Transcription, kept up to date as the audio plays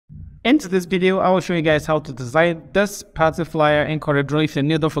Into this video, I will show you guys how to design this party flyer in CorelDRAW. If you're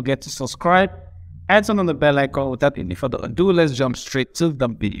new, don't forget to subscribe and turn on the bell icon. Without any further ado, let's jump straight to the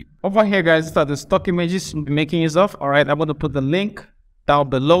video. Over here, guys, these are the stock images we'll be making use of. Alright, I'm going to put the link down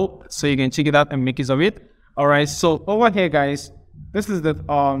below so you can check it out and make use of it. Alright, so over here, guys, this is the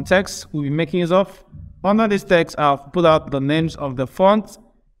text we'll be making use of. Under this text, I've put out the names of the fonts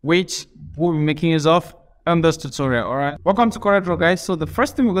which we'll be making use of in this tutorial. Alright, welcome to CorelDRAW, guys. So the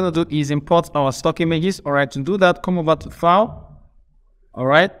first thing we're going to do is import our stock images. Alright, to do that, come over to File.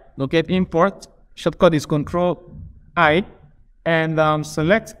 Alright, locate Import. Shortcut is Ctrl-I, and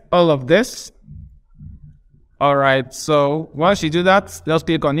select all of this. Alright, so once you do that, just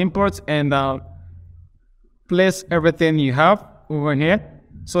click on Import and place everything you have over here.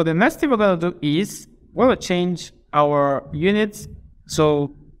 So the next thing we're going to do is we're going to change our units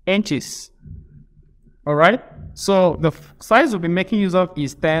to inches. Alright, so the size we'll be making use of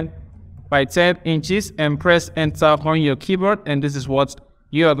is 10 by 10 inches, and press enter on your keyboard, and this is what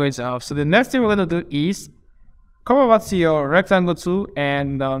you are going to have. So the next thing we're going to do is come over to your rectangle tool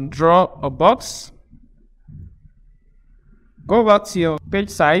and draw a box. Go back to your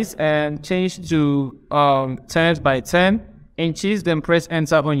page size and change to 10 by 10 inches, then press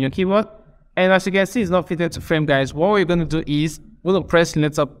enter on your keyboard. And as you can see, it's not fitted to frame, guys. What we're going to do is we're going to press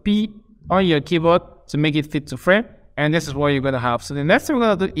letter P on your keyboard to make it fit to frame, and this is what you're going to have. So the next thing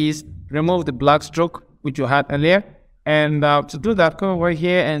we're going to do is remove the black stroke which you had earlier, and to do that, come over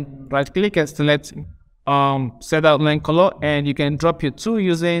here and right click and select set outline color, and you can drop your tool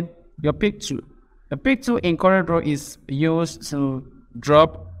using your pick tool. The pick tool in CorelDRAW is used to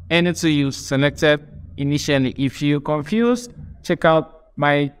drop any tool you selected initially. If you're confused, check out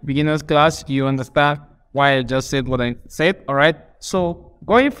my beginners class. You understand why I just said what I said. All right, so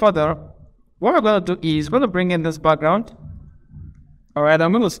going further, what we're going to do is we're going to bring in this background. All right,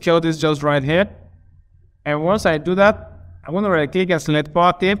 I'm going to scale this just right here, and once I do that, I'm going to right click and select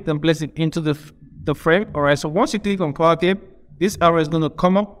Power Clip, then place it into the frame. All right, so once you click on Power Clip, this arrow is going to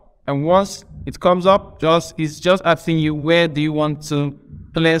come up, and once it comes up, it's just asking you where do you want to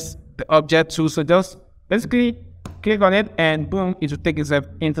place the object to. So just basically click on it, and boom, it will take itself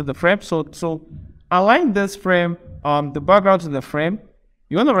into the frame. So align this frame, the background to the frame.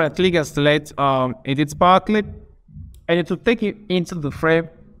 You want to right click and select Edit Power Clip, and it will take you into the frame.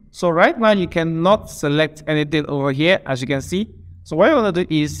 So right now you cannot select anything over here, as you can see. So what you want to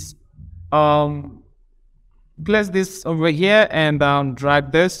do is place this over here and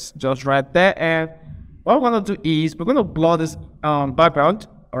drag this just right there. And what we're going to do is we're going to blur this background.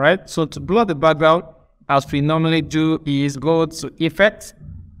 All right, so to blur the background, as we normally do, is go to Effect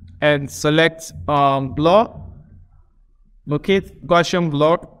and select Blur, locate Gaussian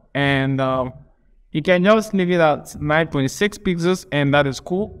Blur, and you can just leave it at 9.6 pixels, and that is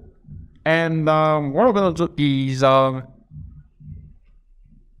cool. And what we're going to do is I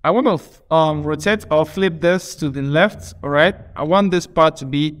want to rotate or flip this to the left. All right, I want this part to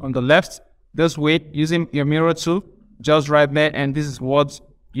be on the left this way using your mirror tool just right there, and this is what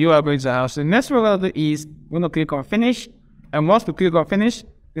you are going to have. So the next thing we're going to do is we're going to click on Finish, and once we click on Finish,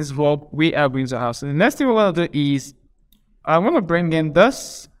 this is what we are going to have. So the next thing we're going to do is I want to bring in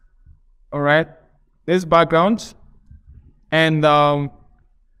this, all right, this background, and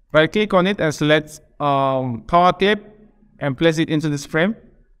right click on it and select Power Clip and place it into this frame.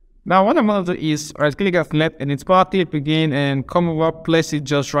 Now what I'm going to do is right click and select and it's Power Clip again, and come over, place it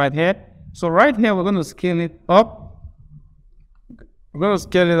just right here. So right here we're going to scale it up. We're going to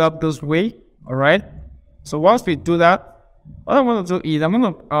scale it up this way. All right, so once we do that, what I'm going to do is I'm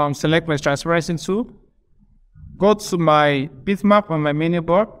going to select my transparency tool, go to my bitmap on my menu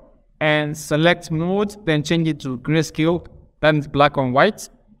bar and select mode, then change it to grayscale, that is black and white.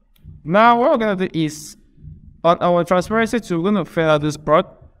 Now what we're going to do is on our transparency tool, we're going to fade out this part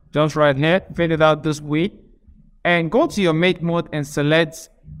just right here, fade it out this way, and go to your make mode and select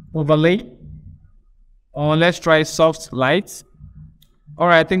overlay, or let's try soft light. All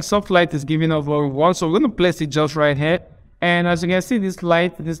right, I think soft light is giving us what we want, so we're going to place it just right here. And as you can see, this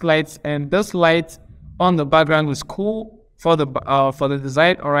light, and this light on the background is cool for the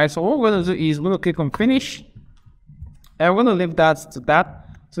design. All right, so what we're going to do is we're going to click on Finish, and we're going to leave that to that.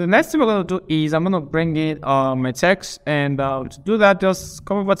 So the next thing we're going to do is I'm going to bring in my text, and to do that, just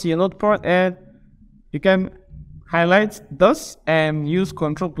come over to your notepad and you can highlight this and use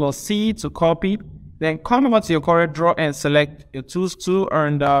Ctrl+C to copy. Then come over to your CorelDRAW and select your Tools tool,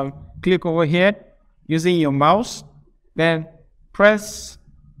 and click over here using your mouse. Then press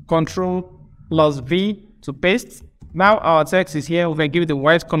Ctrl+V to paste. Now our text is here. We can give it a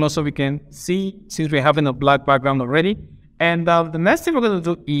white color so we can see, since we're having a black background already. And the next thing we're going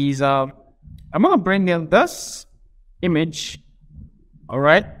to do is I'm going to bring in this image, all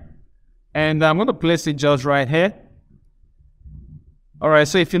right, and I'm going to place it just right here. All right,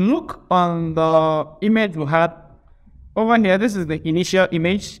 so if you look on the image we had over here, this is the initial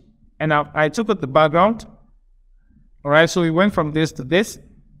image, and I took out the background. All right, so we went from this to this,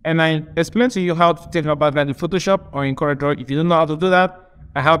 and I explained to you how to take a background in Photoshop or in CorelDRAW. If you don't know how to do that,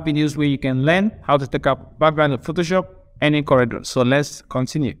 I have videos where you can learn how to take a background in Photoshop and in CorelDRAW. So let's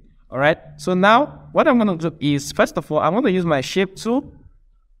continue. All right, so now what I'm going to do is, first of all, I'm going to use my shape tool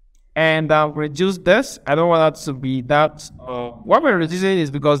and reduce this. I don't want that to be that. What we're reducing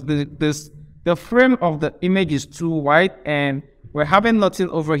is because the frame of the image is too wide and we're having nothing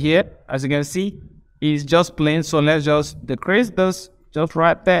over here. As you can see, it's just plain. So let's just decrease this just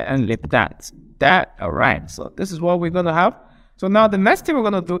right there and leave that. All right, so this is what we're going to have. So now the next thing we're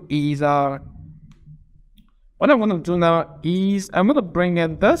going to do is what I'm going to do now is I'm going to bring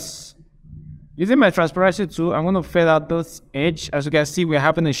in this. Using my transparency tool, I'm going to fade out this edge. As you can see, we're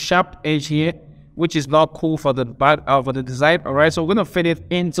having a sharp edge here, which is not cool for the for the design. All right, so we're going to fade it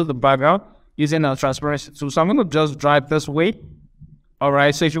into the background using our transparency tool. So I'm going to just drag this way. All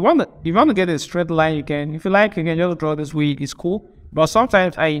right, so if you want to get a straight line, you can. If you like, you can just draw this way. It's cool. But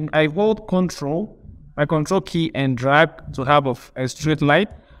sometimes I hold my control key and drag to have a straight line.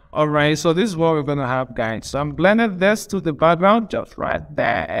 All right, so this is what we're gonna have, guys. So I'm blending this to the background just right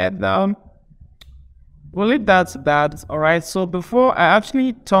there, and we'll leave that. All right, so before I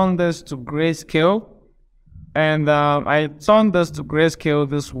actually turn this to grayscale, and I turn this to grayscale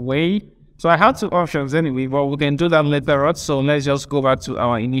this way. So I had two options anyway, but we can do that later on. So let's just go back to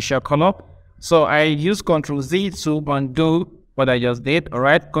our initial color. So I use Ctrl Z to undo what I just did. All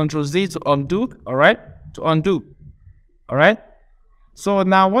right, Ctrl Z to undo. All right, to undo. All right. So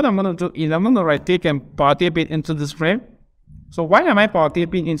now what I'm going to do is I'm going to right click and power tape it into this frame. So why am I power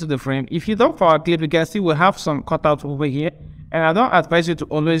taping into the frame? If you don't power tape, you can see we have some cutout over here. And I don't advise you to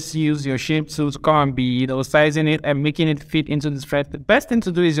always use your shape tool to come and be, sizing it and making it fit into this frame. The best thing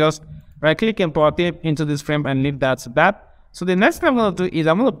to do is just right click and power tape into this frame and leave that to that. So the next thing I'm going to do is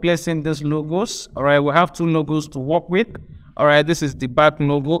I'm going to place in these logos. All right, we have two logos to work with. All right, this is the back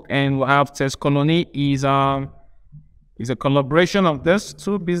logo, and we have Test Colony is a collaboration of this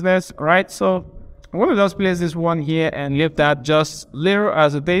two business. All right, so I'm going to just place this one here and leave that just little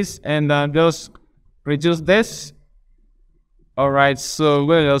as it is, and just reduce this. All right, so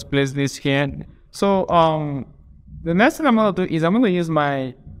we'll just place this here. So the next thing I'm going to do is I'm going to use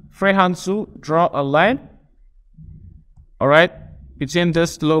my freehand tool, draw a line. All right, between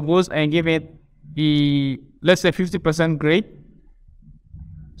these logos and give it the, let's say 50% grade.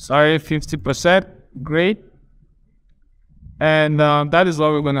 Sorry, 50% grade. And that is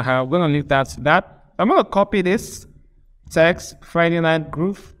what we're going to have. We're going to leave that to that. I'm going to copy this text, Friday Night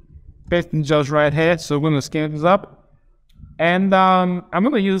Groove, paste it just right here. So we're going to scale this up. And I'm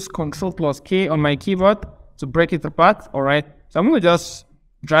going to use Ctrl+K on my keyboard to break it apart. All right. So I'm going to just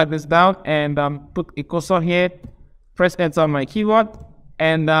drag this down and put a cursor here, press enter on my keyboard,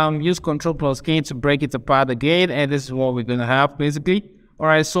 and use Ctrl+K to break it apart again. And this is what we're going to have basically. All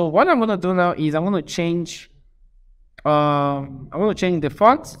right. So what I'm going to do now is I'm going to change the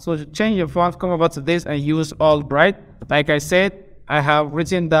font. So to change the font, come over to this and use Albright. Like I said, I have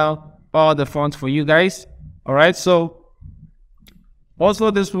written down all the fonts for you guys. All right, so also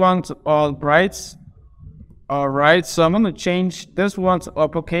this one to Albright. All right, so I'm going to change this one to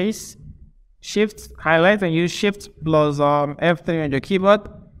uppercase. Shift highlight and use Shift plus F3 on your keyboard.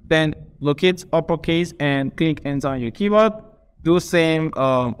 Then locate uppercase and click enter on your keyboard. Do same.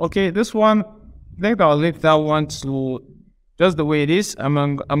 Okay, this one, I think I'll leave that one to just the way it is. I'm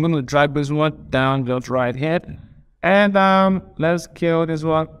going to drag this one down just right here. And let's scale this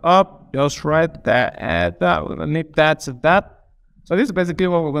one up just right there. And we're going to leave that to that. So this is basically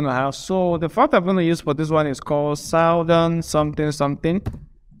what we're going to have. So the font I'm going to use for this one is called Southern something something.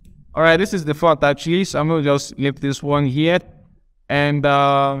 All right, this is the font actually. So I'm going to just leave this one here. And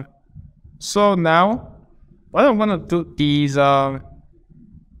so now what I'm going to do is I'm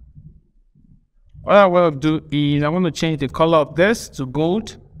going to change the color of this to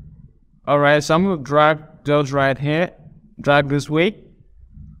gold. All right, so I'm going to drag those right here, drag this way.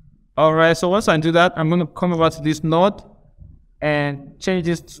 All right, so once I do that, I'm going to come over to this node and change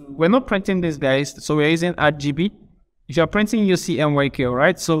this to, we're not printing this, guys, so we're using RGB. If you're printing, you see MYK, all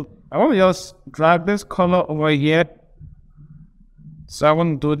right? So I want to just drag this color over here. So I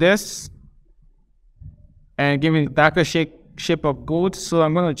want to do this and give it a darker shape of gold. So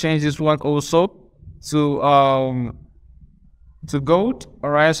I'm going to change this one also to gold. All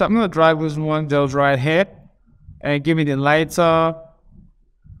right, so I'm going to drag this one just right here and give it a lighter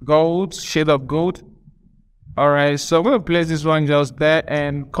gold, shade of gold. Alright, so I'm going to place this one just there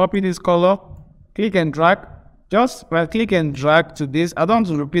and copy this color. Click and drag. Just right click and drag to this. I don't want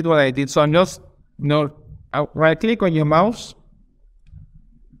to repeat what I did, so I'm just, right click on your mouse.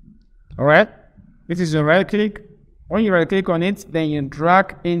 Alright, this is your right click. When you right click on it, then you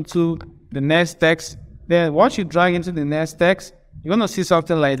drag into the next text. Then once you drag into the next text, you're going to see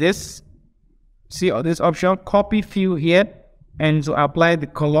something like this. See this option, copy fill here, and to apply the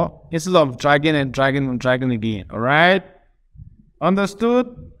color instead of dragging and dragging and dragging again. Alright,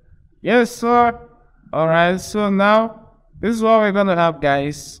 understood? Yes, sir. Alright, so now this is what we're gonna have,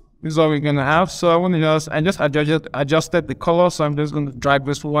 guys. This is what we're gonna have. So I just adjusted the color, so I'm just gonna drag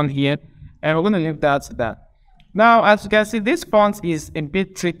this one here, and we're gonna leave that to that. Now, as you can see, this font is a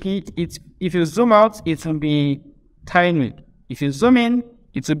bit tricky. If you zoom out, it will be tiny. If you zoom in,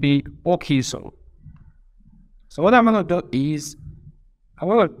 it will be okay. So what I'm gonna do is I'm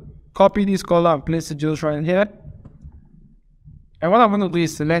gonna copy this color and place it just right here. And what I'm going to do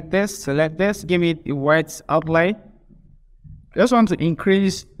is select this, give it a white outline. I just want to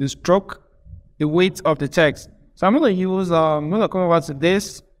increase the stroke, the weight of the text. So I'm going to use, I'm going to come over to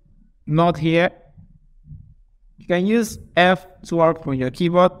this node here. You can use F12 on your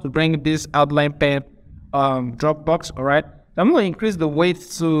keyboard to bring this outline pen drop box, alright? I'm going to increase the weight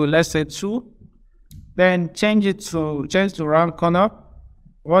to, let's say 2. Then change to round corner.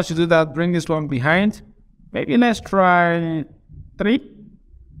 Once you do that, bring this one behind. Maybe let's try 3.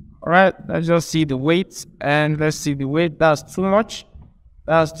 Alright, let's just see the weight, and let's see the weight. That's too much.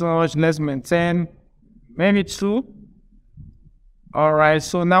 Let's maintain maybe 2. Alright,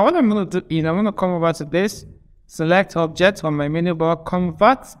 so now what I'm going to do is I'm going to come over to this, select object on my menu bar,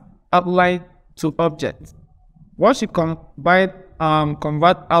 convert outline to object. Once you convert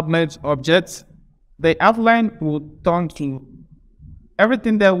outline to object, the outline will turn to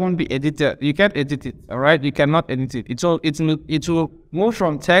everything there won't be edited. You can't edit it, alright? You cannot edit it. It will move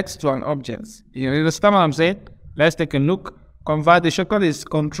from text to an object. You understand what I'm saying? Let's take a look. Convert, the shortcut is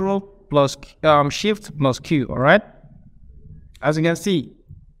Control plus Shift plus Q, alright? As you can see,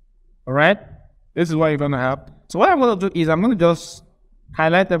 alright? This is what you're gonna have. So what I'm gonna do is I'm gonna just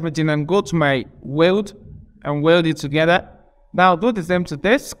highlight everything and go to my weld and weld it together. Now do the same to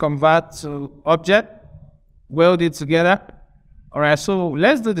this, convert to object, weld it together. Alright, so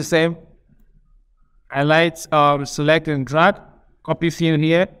let's do the same. Highlight, select and drag, copy fill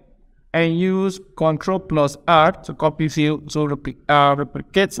here, and use Ctrl plus R to copy fill to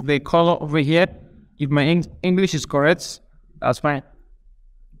replicate the color over here. If my English is correct, that's fine.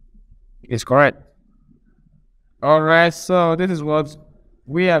 It's correct. Alright, so this is what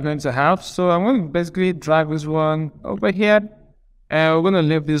we are going to have. So I'm going to basically drag this one over here, and we're going to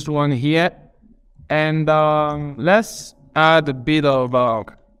leave this one here, and let's add a bit of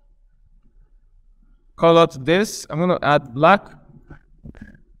color to this. I'm going to add black.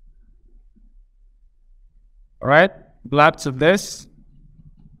 Alright, black to this.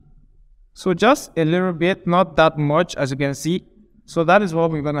 So just a little bit, not that much, as you can see. So that is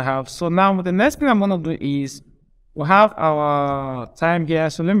what we're going to have. So now the next thing I'm going to do is we'll have our time here.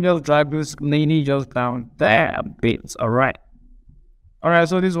 So let me just drag this lady just down there a bit. Alright. Alright,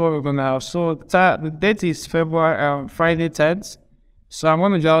 so this is what we're going to have. So the date is Friday 10th. So I'm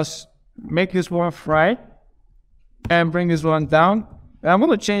going to just make this one Friday and bring this one down. And I'm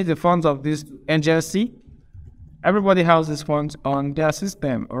going to change the font of this NGC. Everybody has this font on their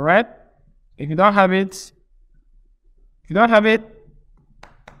system, alright? If you don't have it,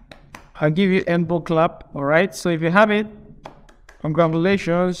 I'll give you elbow clap, alright? So if you have it,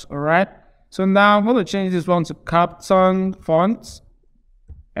 congratulations, alright? So now I'm going to change this one to Campton font.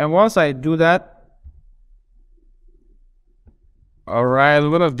 And once I do that, alright, I'm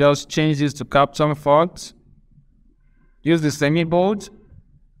going to just change this to Campton font. Use the semi-bold.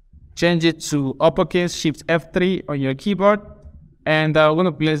 Change it to uppercase, Shift F3 on your keyboard. And we're going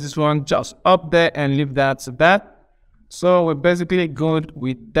to place this one just up there and leave that to that. So we're basically good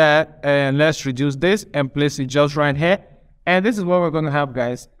with that. And let's reduce this and place it just right here. And this is what we're going to have,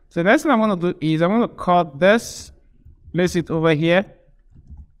 guys. So the next thing I'm going to do is I'm going to cut this, place it over here.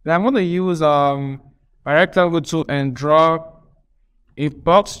 Then I'm going to use my rectangle tool and draw a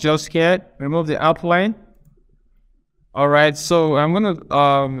box just here. Remove the outline. Alright, so I'm going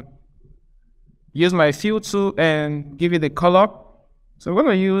to use my fill tool and give it a color. So we're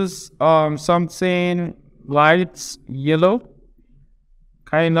going to use something light yellow,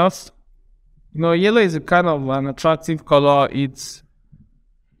 kind of. You know, yellow is a kind of an attractive color. It's,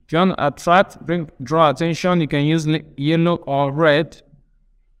 if you want to attract, draw attention, you can use yellow or red.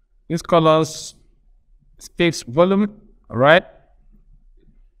 These colors fixed volume, all right?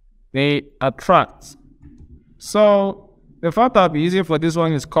 They attract. So the font I'll be using for this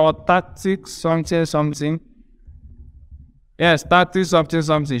one is called Tactics something. Yes, Tactics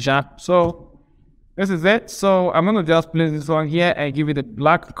something sharp. So this is it. So I'm gonna just place this one here and give it a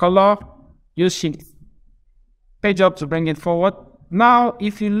black color. Use Shift page up to bring it forward. Now,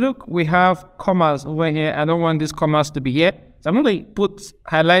 if you look, we have commas over here. I don't want these commas to be here. So I'm going to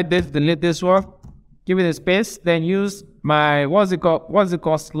highlight this, delete this one, give it a space, then use my, what's it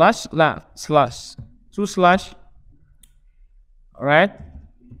called, slash, two slash, all right,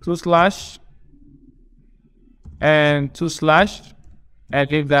 two slash, and two slash, and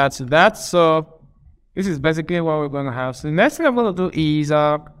leave that to that. So this is basically what we're going to have. So the next thing I'm going to do is,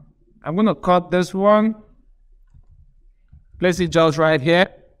 I'm going to cut this one, place it just right here,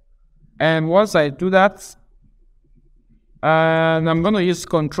 and once I do that, and I'm going to use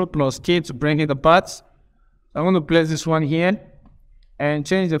Ctrl+K to bring it apart. I'm going to place this one here and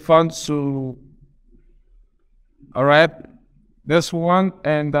change the font to, all right, this one,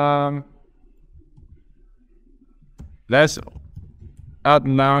 and let's add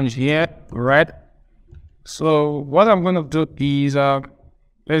lounge here, all right? So what I'm going to do is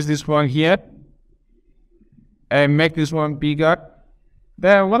place this one here and make this one bigger.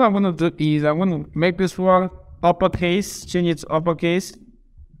 Then what I'm going to do is I'm going to make this one uppercase, change it to uppercase.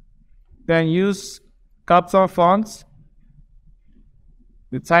 Then use Campton fonts,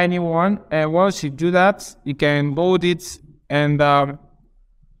 the tiny one. And once you do that, you can bold it. And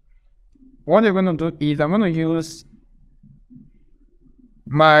what you're going to do is I'm going to use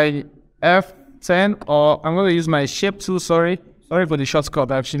my F10, or I'm going to use my shape tool, sorry for the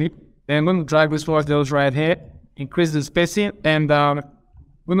shortcut actually. Then I'm going to drag this one those right here, increase the spacing, and I'm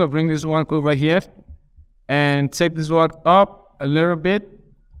going to bring this one over here and take this one up a little bit.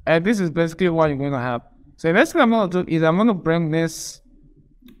 And this is basically what you're going to have. So the next thing I'm going to do is I'm going to bring this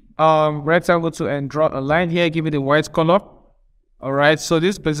rectangle to and draw a line here, give it a white color. All right, so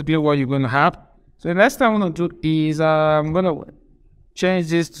this is basically what you're going to have. So the next thing I'm going to do is I'm going to change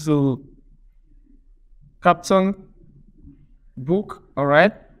this to Campton Book. All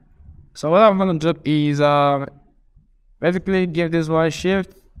right, so what I'm going to do is basically give this one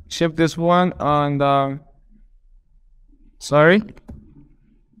shift this one, and sorry,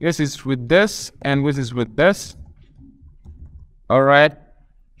 this is with this and this is with this. All right,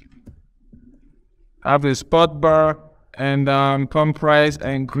 have the spot bar and pump price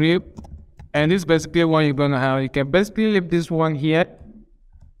and grip, and this is basically what you're gonna have. You can basically leave this one here.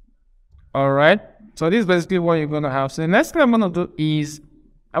 All right, so this is basically what you're gonna have. So the next thing I'm gonna do is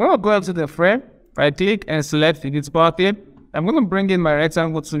I'm gonna go into the frame, right click and select Edit Spot Clip. I'm gonna bring in my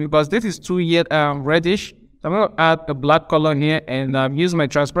rectangle tool because this is too yet reddish. So I'm gonna add a black color here and use my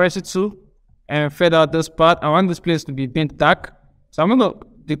transparency tool and fade out this part. I want this place to be bit dark, so I'm gonna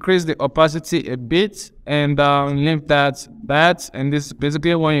decrease the opacity a bit and leave that, and this is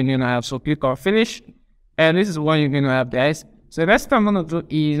basically what you're gonna have. So click on finish, and this is what you're gonna have, guys. So the next thing I'm gonna do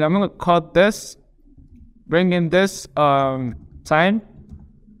is I'm gonna cut this, bring in this time,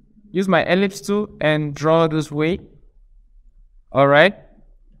 use my ellipse tool and draw this way. All right,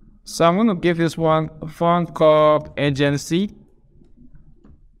 so I'm gonna give this one a font called Agency.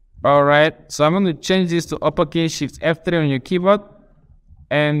 All right, so I'm gonna change this to uppercase, Shift F3 on your keyboard,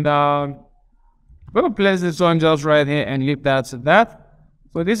 and I'm gonna place this one just right here and leave that to that.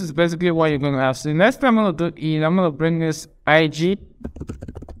 So this is basically what you're gonna have. So the next thing I'm gonna do is I'm gonna bring this IG,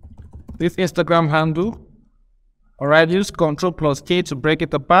 this Instagram handle. All right, use Ctrl+K to break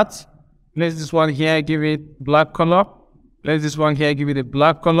it apart. Place this one here, give it black color. Place this one here, give it a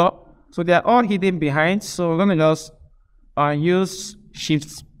black color. So they are all hidden behind. So we're gonna just use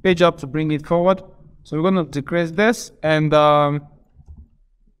Shift page up to bring it forward. So we're gonna decrease this, and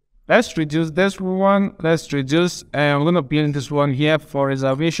let's reduce this one. Let's reduce, and I'm gonna blend this one here for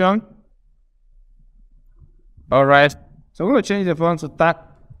reservation. All right, so we're gonna change the font to that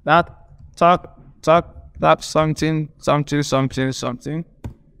something.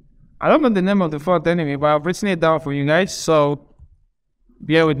 I don't know the name of the font anyway, but I've written it down for you guys, so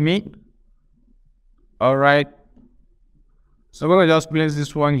bear with me. All right, so we're gonna just place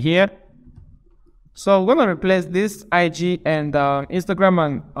this one here. So we're gonna replace this IG and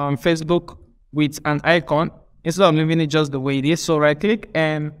Instagram and Facebook with an icon instead of leaving it just the way it is. So right click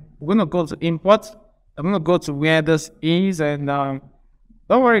and we're gonna go to import. I'm gonna go to where this is, and don't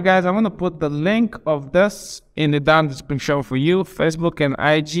worry guys, I'm gonna put the link of this in the down description for you, Facebook and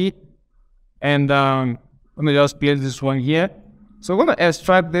IG. And I'm gonna just place this one here. So we're gonna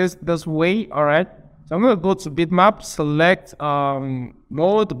extract this way. All right, so I'm gonna go to bitmap, select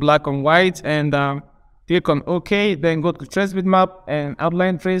mode black and white, and Click on OK, then go to trace bitmap and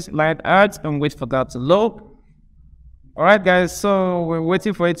outline trace, line art, and wait for that to load. Alright guys, so we're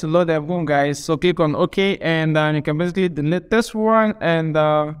waiting for it to load and boom guys. So click on OK and you can basically delete this one and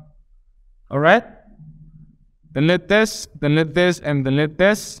alright. Delete this, and delete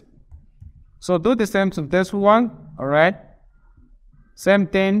this. So do the same to this one, alright. Same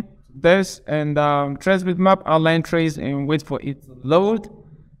thing, this and trace bitmap, outline trace, and wait for it to load.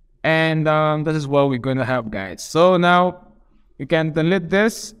 And this is what we're going to have guys. So now you can delete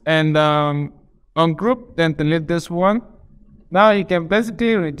this and ungroup, then delete this one. Now you can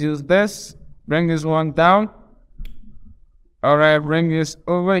basically reduce this, bring this one down. Alright, bring this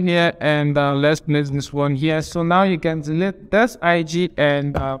over here and let's place this one here. So now you can delete this IG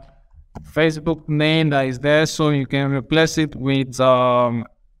and Facebook name that is there, so you can replace it with what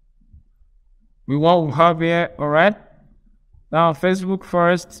we have here. Alright, now Facebook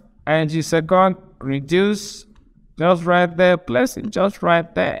first, IG second, reduce, just right there, place it just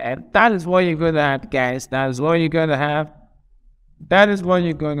right there, and that is what you're gonna have guys. That is what you're gonna have. That is what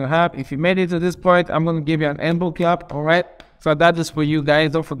you're gonna have. If you made it to this point, I'm gonna give you an elbow clap. Alright, so that is for you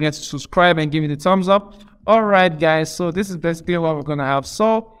guys. Don't forget to subscribe and give me the thumbs up. Alright guys, so this is basically what we're gonna have.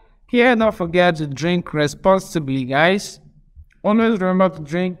 So here, don't forget to drink responsibly guys. Always remember to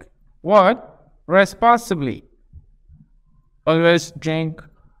drink what? Responsibly. Always drink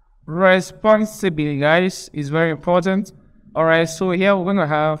responsibly guys, is very important. Alright, so here we're gonna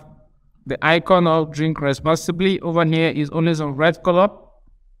have the icon of drink responsibly. Over here is always on red color,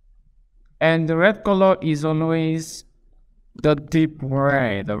 and the red color is always the deep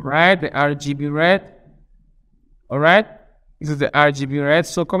red, alright, the RGB red. Alright, this is the RGB red.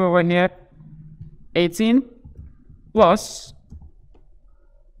 So come over here, 18 plus,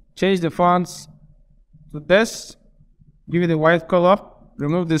 change the fonts to this, give it the white color,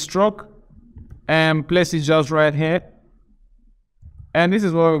 remove the stroke, and place it just right here. And this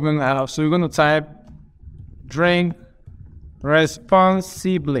is what we're going to have. So we're going to type drink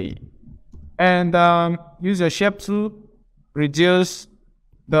responsibly. And use your shape tool, reduce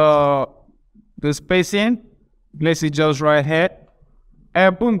the spacing, place it just right here.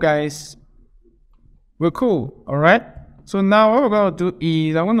 And boom guys, we're cool. Alright. So now what we're going to do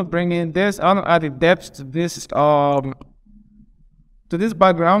is I'm going to bring in this. I want to add a depth to this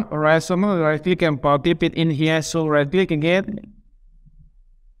background. Alright, so I'm going to right click and clip it in here. So right click again,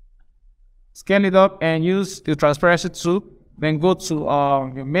 scale it up and use the transparency tool, then go to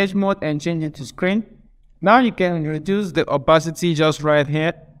your mesh mode and change it to screen. Now you can reduce the opacity just right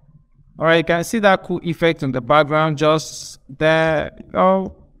here. Alright, you can see that cool effect on the background just there.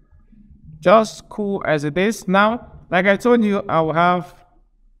 Just cool as it is. Now like I told you, I will have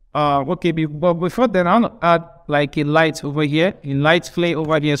okay, but before then I want to add like a light over here, in light clay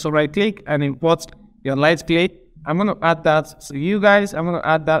over here. So right click and import your light clay. I'm going to add that. So you guys, I'm going to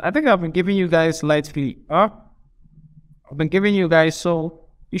add that. I think I've been giving you guys light clay. I've been giving you guys, so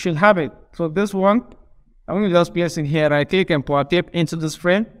you should have it. So this one, I'm going to just place in here. Right click and power clip into this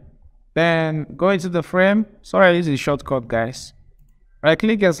frame. Then go into the frame. Sorry, this is a shortcut, guys. Right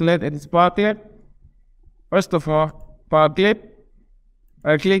click and select edit power clip. First of all, power clip.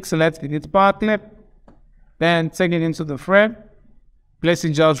 Right click, select edit power clip. Then take it into the frame. Place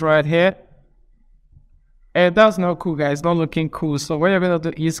it just right here. And that's not cool guys, not looking cool. So what you're going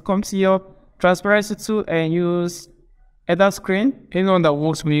to do is come to your transparency tool and use edit screen, anyone that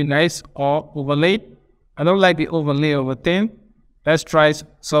works with you guys, or overlay. I don't like the overlay over thing. Let's try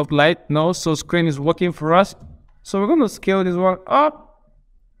soft light. No, so screen is working for us. So we're going to scale this one up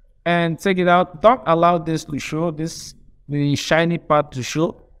and take it out. Don't allow this to show, the shiny part to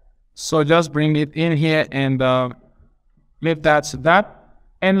show. So just bring it in here and leave that to that.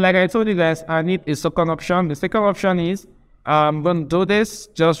 And like I told you guys, I need a second option. The second option is I'm going to do this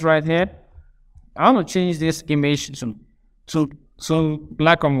just right here. I want to change this image to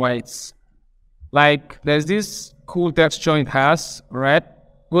black and white. Like there's this cool texture it has, right?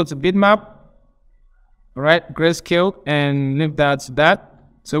 Go to bitmap, right? Grayscale, and leave that to that.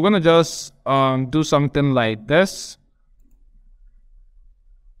 So we're going to just do something like this.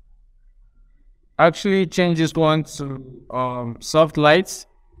 Actually change this one to soft lights.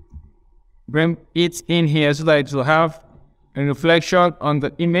 Bring it in here so that it will have a reflection on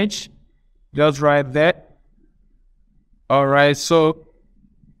the image just right there. Alright, so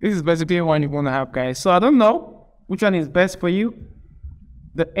this is basically what you want to have, guys. So I don't know which one is best for you,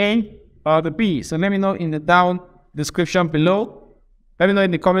 the A or the B. So let me know in the down description below. Let me know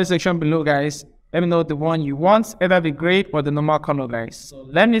in the comment section below, guys. Let me know the one you want, either the gray or the normal color, guys. So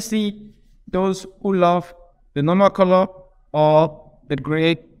let me see those who love the normal color or the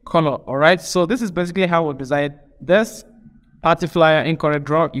gray color. All right, so this is basically how we design this party flyer in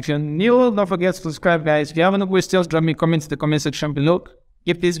CorelDRAW. If you're new, don't forget to subscribe, guys. If you have any questions, drop me comments in the comment section below.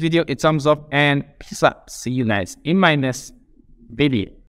 Give this video a thumbs up and peace out. See you guys in my next video.